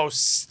 Oh,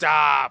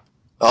 stop.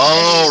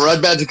 Oh,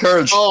 Red Badge of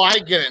Courage. Oh, I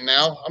get it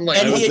now. I'm like,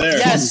 And I was there.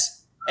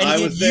 Yes. And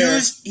I was there.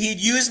 he'd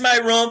used my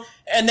room,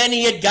 and then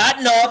he had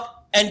gotten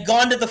up and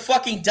gone to the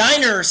fucking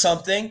diner or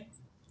something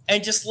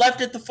and just left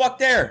it the fuck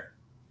there.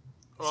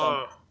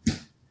 So,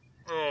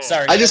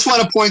 sorry. I just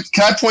want to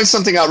can I point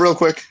something out real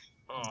quick?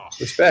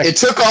 Respect. It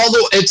took all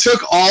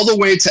the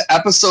way to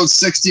episode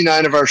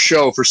 69 of our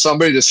show for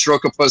somebody to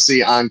stroke a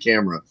pussy on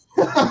camera.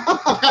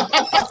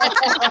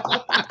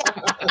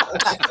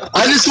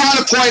 I just want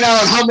to point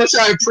out how much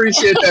I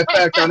appreciate that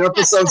fact on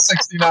episode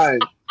 69.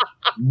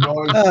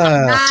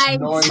 I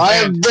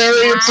am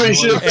very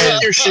appreciative.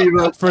 Thank you,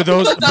 Shiva. For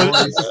those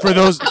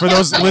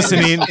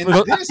listening,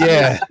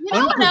 yeah. You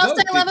know what else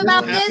I love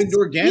about this? Happened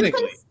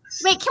organically.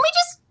 Wait, can we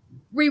just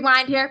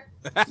rewind here?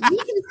 We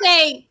can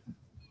say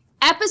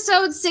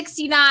episode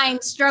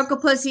 69, stroke a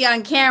pussy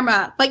on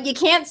camera, but you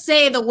can't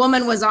say the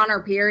woman was on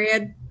her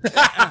period.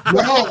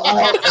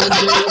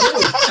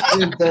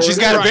 She's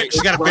got a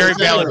very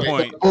valid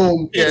point.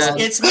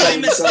 It's my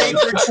mistake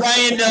for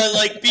trying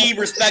to be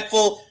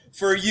respectful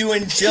for you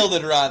and Jill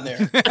that are on there.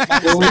 Let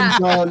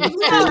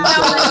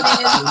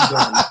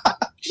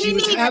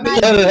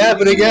it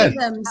happen again.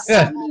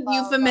 Yeah.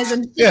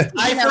 Euphemism. Yeah.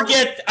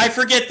 I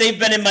forget they've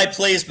been in my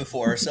plays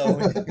before. So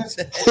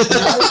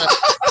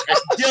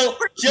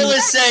Jill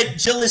has said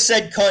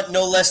cunt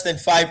no less than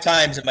 5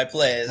 times in my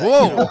plays.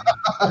 Whoa!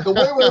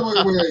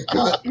 Wait.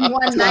 Cut. In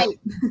one night.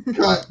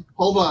 Cut.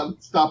 Hold on.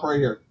 Stop right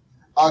here.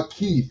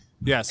 Keith.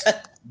 Yes.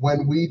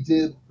 When we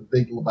did The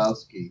Big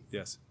Lebowski.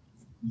 Yes.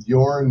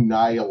 You're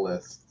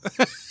nihilist.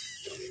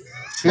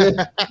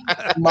 Oh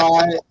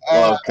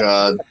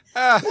God.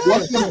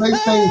 What's the big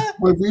thing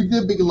when we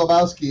did Big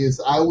Lebowski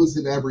is I was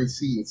in every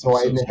scene, so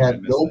I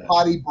had no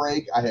potty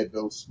break, I had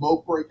no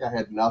smoke break, I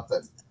had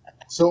nothing.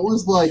 So it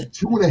was like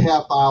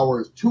 2.5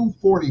 hours,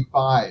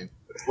 2:45,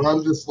 where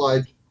I'm just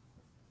like,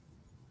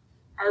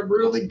 I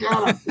really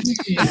gotta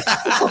pee.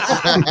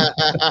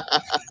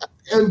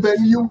 And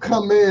then you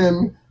come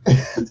in,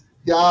 and,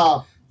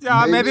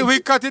 maybe we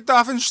cut it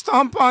off and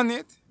stomp on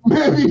it.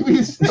 Maybe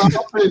we stop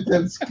it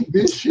and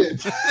squish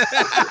it.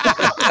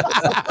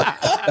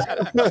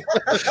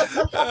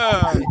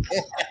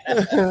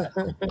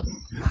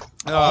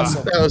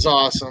 Awesome. That was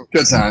awesome.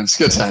 Good times.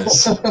 Good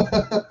times.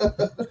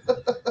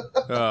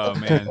 Oh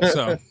man!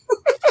 So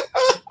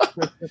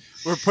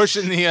we're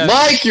pushing the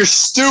Mike. You're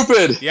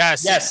stupid.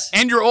 Yes.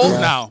 And you're old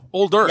now.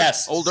 Older.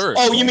 Yes. Older.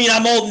 Oh, you mean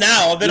I'm old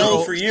now? I've been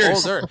old for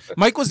years. Older.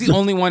 Mike was the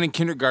only one in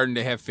kindergarten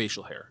to have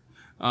facial hair.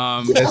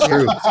 That's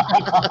true.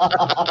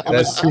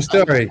 That's a true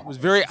story. It was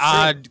very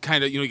odd,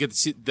 kind of. You get to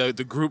see the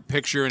group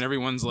picture, and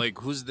everyone's like,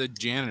 "Who's the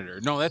janitor?"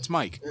 No, that's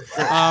Mike.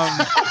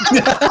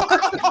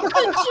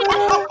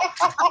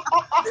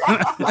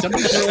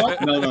 Somebody show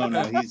up? No.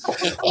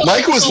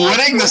 Mike was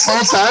winning this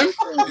whole time.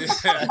 You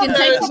can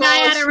take the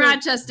guy out of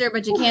Rochester,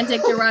 but you can't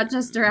take the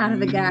Rochester out of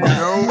the guy.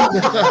 No, not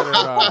at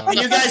all. And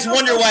you guys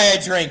wonder why I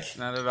drink.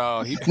 Not at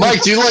all.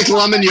 Mike, do you like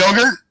lemon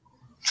yogurt?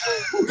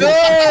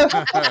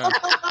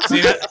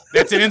 See,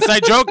 that's an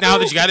inside joke now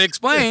that you got to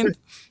explain.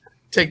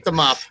 Take the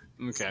mop.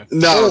 Okay.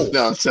 No.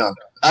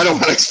 I don't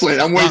want to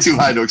explain. I'm way too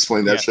high to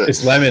explain that shit.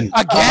 It's lemon.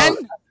 Again?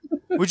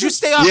 Would you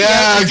stay off?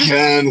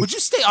 Again. Would you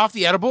stay off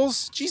the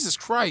edibles? Jesus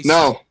Christ.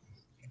 No.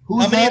 It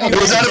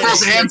was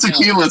edibles and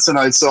tequila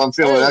tonight, so I'm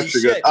feeling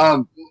extra good.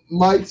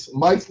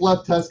 Mike's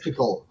left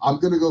testicle. I'm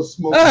gonna go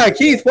smoke.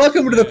 Keith,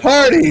 welcome to the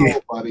party.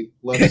 Oh, buddy.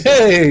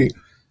 Hey.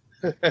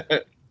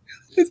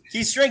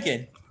 He's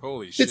drinking.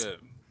 Holy shit.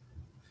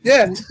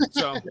 Yeah.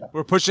 So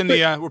we're pushing the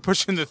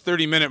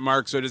 30-minute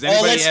mark. So does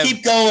anybody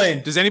keep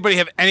going. Does anybody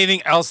have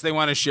anything else they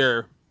want to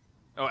share?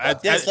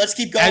 Let's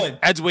keep going.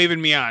 Ed's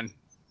waving me on.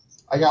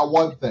 I got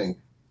one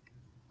thing.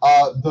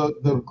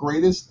 The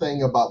greatest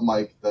thing about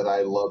Mike that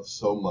I love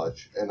so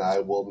much, and I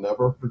will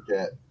never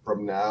forget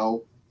from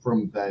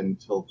then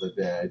till the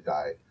day I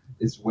die,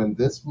 is when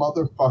this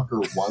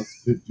motherfucker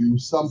wants to do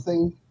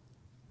something,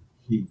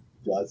 he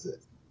does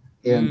it.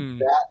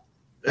 And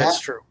that's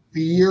true.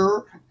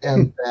 Fear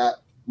and that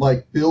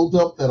build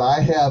up that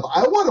I have.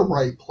 I want to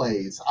write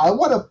plays. I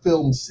want to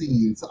film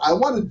scenes. I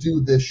want to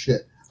do this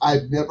shit.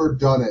 I've never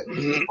done it.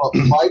 But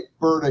Mike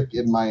Burdick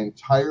in my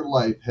entire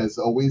life has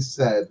always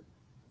said,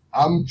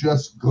 I'm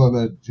just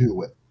gonna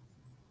do it.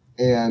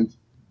 And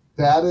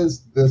that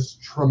is this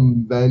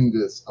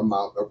tremendous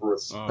amount of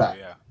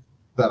respect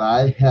that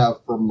I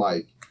have for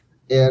Mike.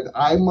 And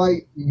I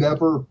might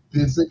never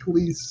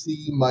physically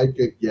see Mike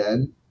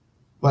again,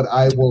 but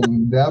I will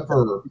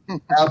never,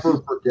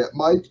 ever forget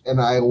Mike, and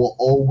I will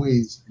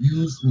always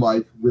use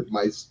Mike with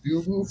my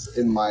students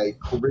in my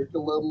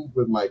curriculum,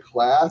 with my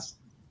class.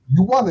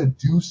 You want to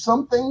do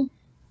something?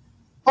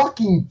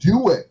 Fucking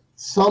do it.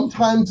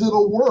 Sometimes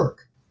it'll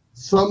work.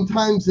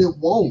 Sometimes it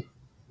won't.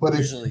 But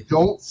if you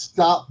don't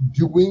stop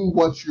doing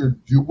what you're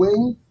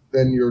doing,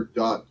 then you're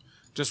done.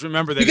 Just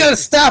remember that you gotta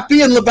stop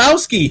being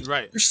Lebowski.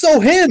 Right. You're so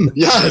him.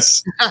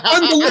 Yes.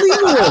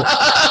 Unbelievable.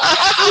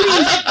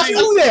 How do you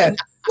do that?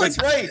 That's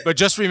right. But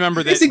just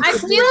remember that I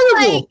feel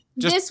like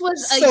this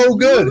was a so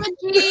good.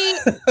 eulogy.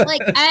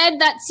 Ed,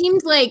 that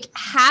seemed like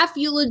half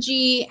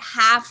eulogy,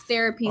 half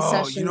therapy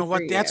session. You know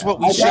what? For That's you.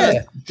 what we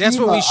should. That's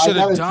what we should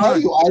have done. Tell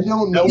you, I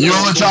don't know.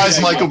 Eulogize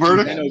Michael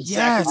Burdick. I know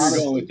exactly where you're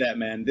going with that,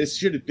 man. This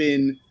should have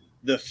been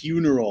the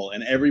funeral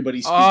and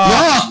everybody's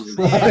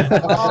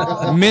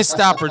missed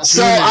opportunity.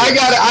 So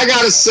I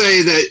gotta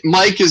say that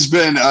Mike has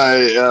been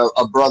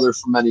a brother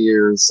for many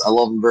years. I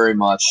love him very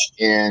much.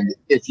 And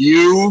if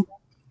you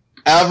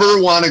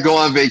ever want to go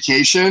on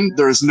vacation,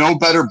 there's no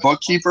better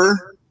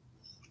bookkeeper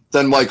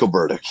than Michael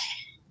Burdick.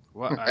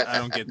 Well, I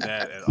don't get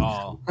that at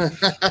all.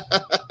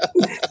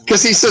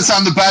 Because he sits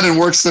on the bed and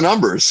works the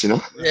numbers, you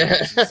know. Yeah.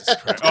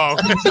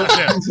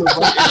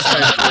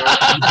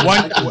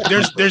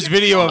 There's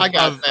video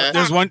of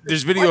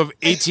there's video of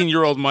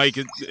 18-year-old Mike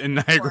in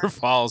Niagara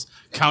Falls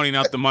counting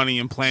out the money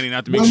and planning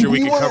out to make sure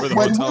we could cover the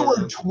hotel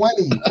room.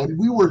 When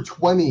we were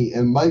 20,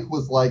 and Mike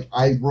was like,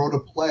 I wrote a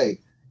play.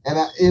 And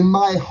in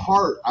my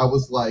heart, I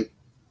was like,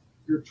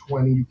 you're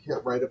 20, you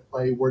can't write a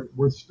play.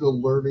 We're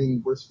still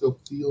learning. We're still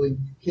feeling.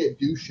 You can't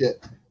do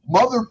shit.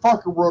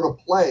 Motherfucker wrote a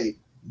play.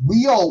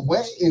 We all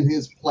went in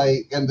his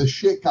play, and the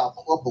shit got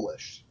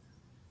published.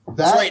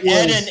 That's right.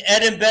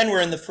 Ed and Ben were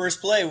in the first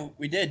play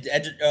we did.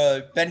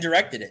 Ben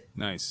directed it.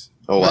 Nice.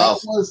 Oh, wow.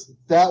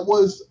 That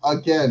was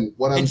again,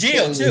 what I'm and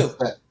Gio, saying too. is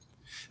that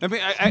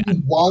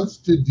he wants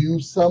to do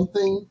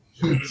something.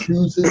 He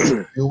chooses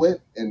to do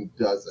it and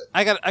does it.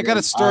 I got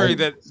a story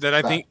that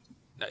I think,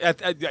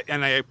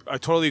 and I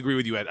totally agree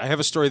with you, Ed. I have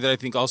a story that I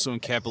think also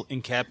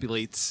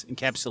encapsulates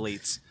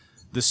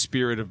the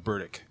spirit of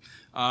Burdick.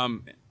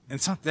 And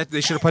it's not that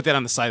they should have put that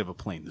on the side of a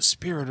plane. The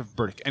spirit of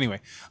Burdick.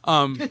 Anyway,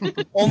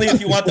 only if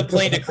you want the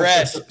plane to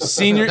crash.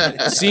 Senior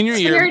year.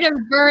 Spirit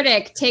of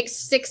Burdick takes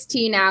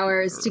 16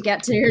 hours to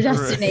get to your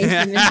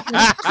destination.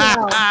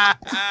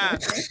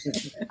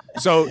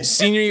 So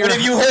senior year. What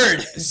have you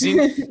heard?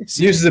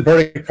 Uses the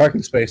Burdick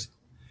parking space.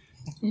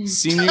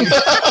 Senior.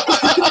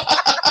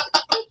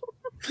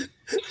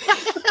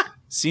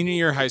 Senior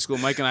year of high school,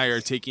 Mike and I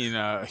are taking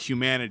a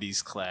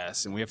humanities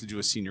class, and we have to do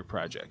a senior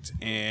project.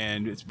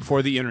 And it's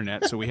before the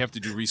internet, so we have to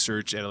do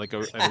research at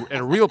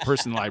a real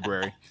person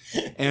library.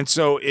 And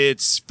so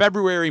it's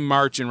February,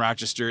 March in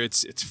Rochester.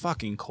 It's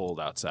fucking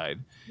cold outside.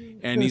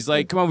 And he's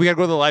like, come on, we got to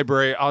go to the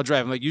library. I'll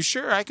drive. I'm like, you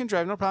sure? I can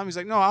drive. No problem. He's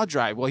like, no, I'll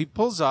drive. Well, he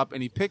pulls up,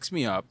 and he picks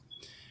me up.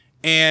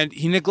 And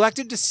he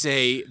neglected to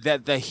say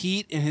that the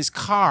heat in his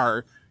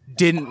car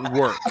didn't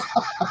work.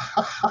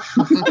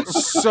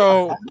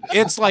 So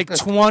it's like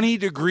 20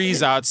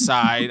 degrees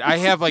outside. I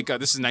have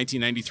this is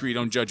 1993,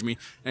 don't judge me,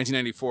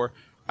 1994.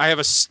 I have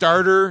a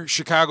starter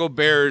Chicago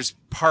Bears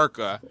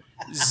parka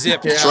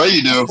zipped. That's right,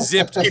 you do.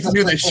 Zipped. You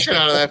do the shit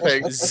out of that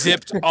thing.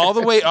 Zipped all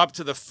the way up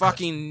to the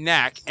fucking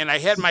neck, and I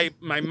had my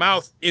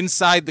mouth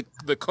inside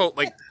the coat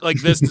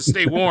like this to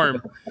stay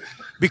warm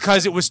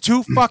because it was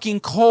too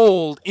fucking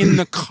cold in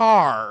the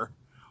car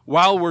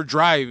while we're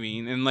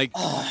driving, and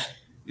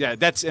yeah,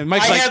 that's and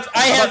Mike's I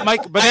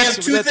have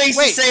two things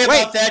to say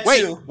about that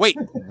too. Wait,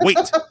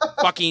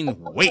 fucking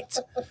wait.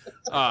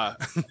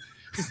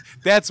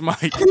 That's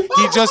Mike.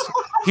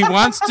 He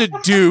wants to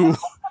do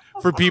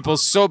for people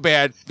so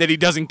bad that he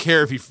doesn't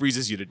care if he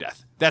freezes you to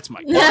death. That's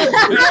Mike. One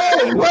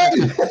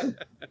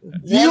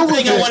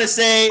thing I want to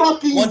say.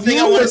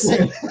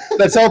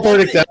 That's all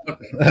Burdick down.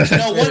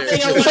 No, one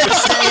thing I want to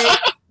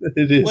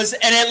say was,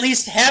 and at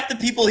least half the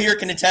people here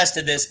can attest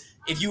to this.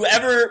 If you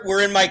ever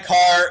were in my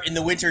car in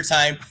the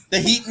wintertime, the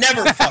heat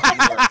never fucking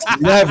worked.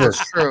 Never.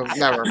 That's true.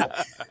 Never.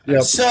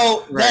 Yep.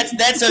 So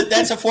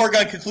that's a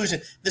foregone conclusion.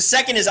 The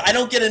second is I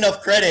don't get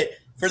enough credit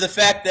for the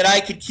fact that I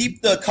could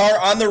keep the car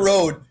on the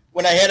road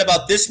when I had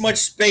about this much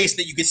space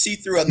that you could see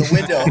through on the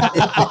window.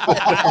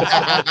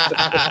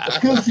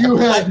 Because you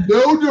had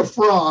no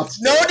defrost.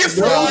 No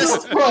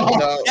defrost.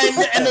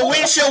 And the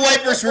windshield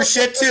wipers were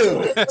shit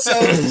too. So,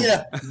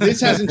 This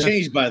hasn't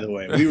changed, by the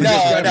way. We were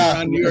just driving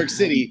around New York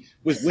City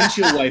with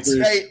windshield wipers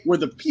where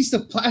the piece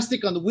of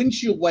plastic on the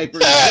windshield wiper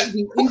is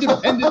moving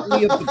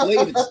independently of the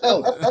blade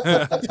itself.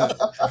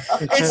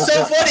 It's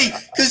so funny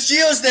because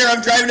Gio's there.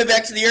 I'm driving him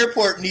back to the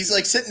airport, and he's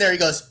like sitting there. He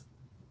goes,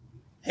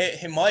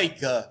 hey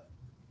Mike,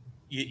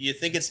 you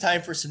think it's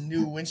time for some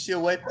new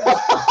windshield wipers?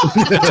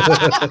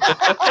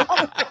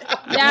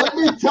 Let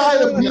me tie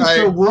a piece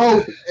of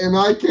rope and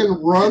I can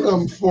run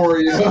them for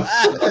you.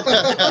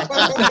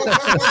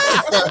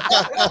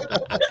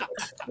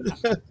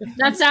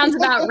 That sounds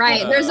about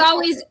right.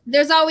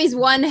 There's always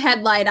one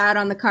headlight out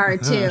on the car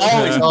too.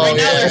 Right now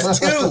there's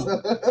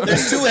two.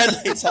 There's two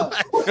headlights out.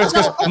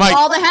 Mike,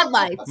 all the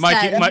headlights.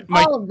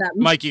 All of them.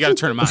 Mike, you got to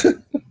turn them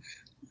on.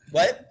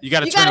 What? You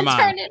got to turn them on.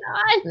 Turn it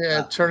on.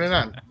 Yeah, turn it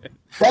on.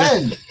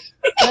 Ben,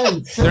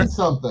 say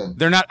something.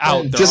 They're not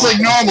out. Just like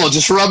normal.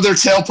 Just rub their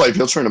tailpipe.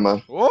 He'll turn them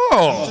on.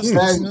 Whoa.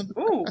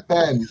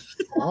 Ben.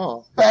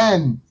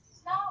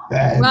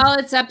 Well,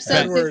 it's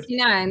episode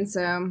 69,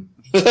 so.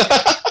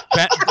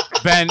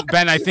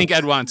 Ben, I think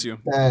Ed wants you.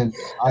 Ben,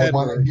 I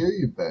want to hear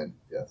you, Ben.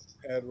 Yes.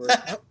 Edward,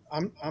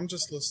 I'm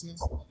just listening.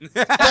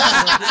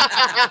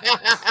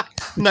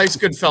 Nice,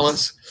 good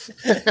fellas.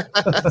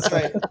 That's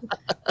right.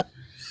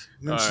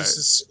 No, she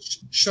says,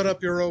 "Shut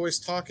up! You're always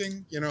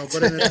talking."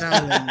 But in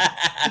Italian,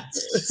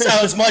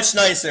 sounds much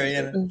nicer.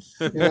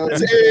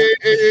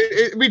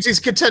 It means he's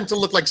content to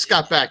look like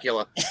Scott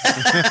Bakula.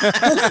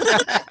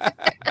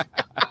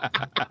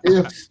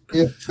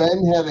 If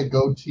Ben had a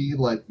goatee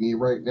like me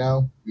right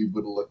now, we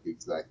would look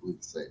exactly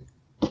the same.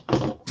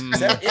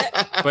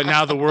 But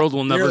now the world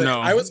will never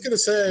know. I was going to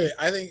say,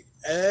 I think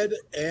Ed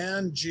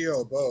and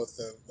Gio both,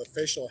 the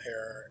facial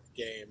hair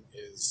game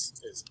is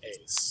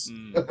ace.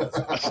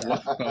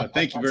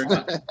 Thank you very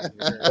much.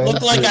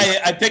 Looked like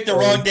I picked the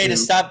wrong day to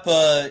stop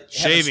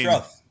shaving.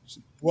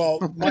 Well,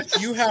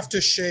 you have to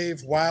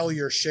shave while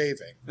you're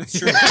shaving.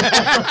 True.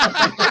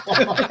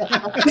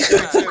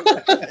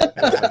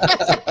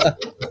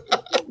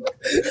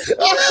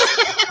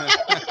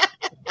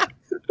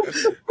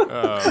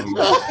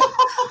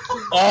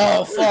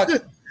 Oh fuck!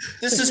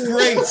 This is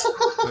great.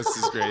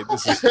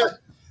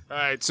 All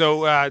right,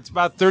 so it's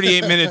about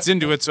 38 minutes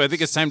into it, so I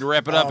think it's time to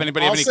wrap it up.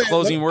 Anybody have any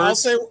closing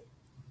words?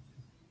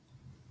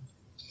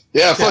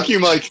 Fuck you,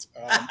 Mike.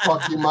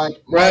 Fuck you,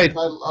 Mike. Right.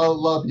 Mike, I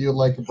love you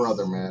like a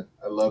brother, man.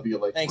 I love you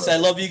like Thanks. a brother.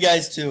 I love you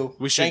guys too.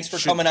 Thanks for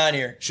coming on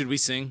here. Should we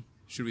sing?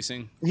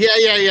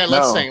 Yeah.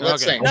 Let's sing.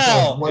 Let's sing.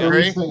 No,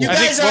 you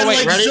guys are on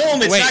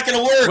Zoom. It's not going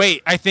to work.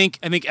 Wait, I think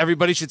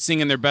everybody should sing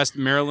in their best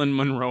Marilyn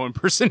Monroe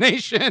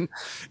impersonation.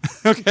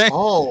 Okay.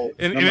 Oh,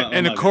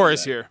 in a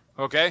chorus here.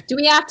 Okay. Do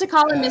we have to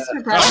call him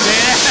Mr. President?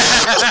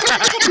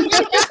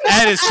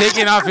 Ed is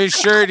taking off his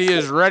shirt. He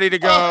is ready to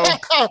go.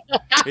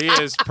 He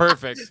is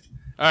perfect.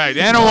 All right,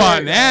 and a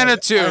 1, and a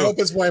 2. I hope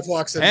his wife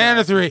walks in. And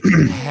a 3.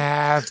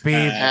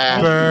 Happy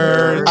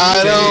birthday.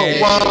 I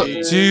don't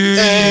want to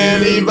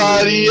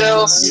anybody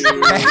else.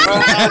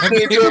 I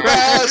think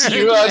about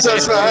you. I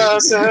just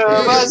myself.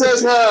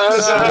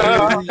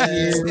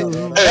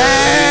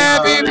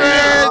 Happy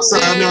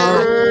birthday.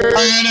 I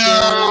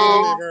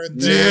know.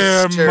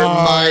 Dear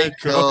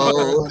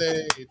Michael.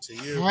 To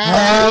you.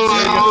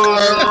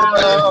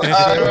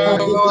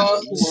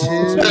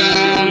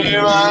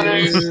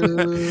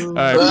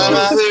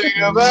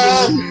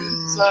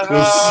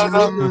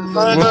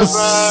 We'll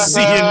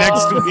see you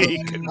next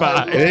week.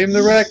 Goodbye. Name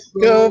the wreck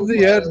of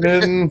the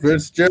Edmund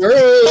Fitzgerald.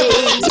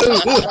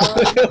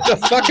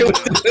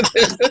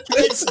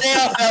 Stay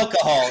off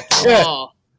alcohol. Yeah.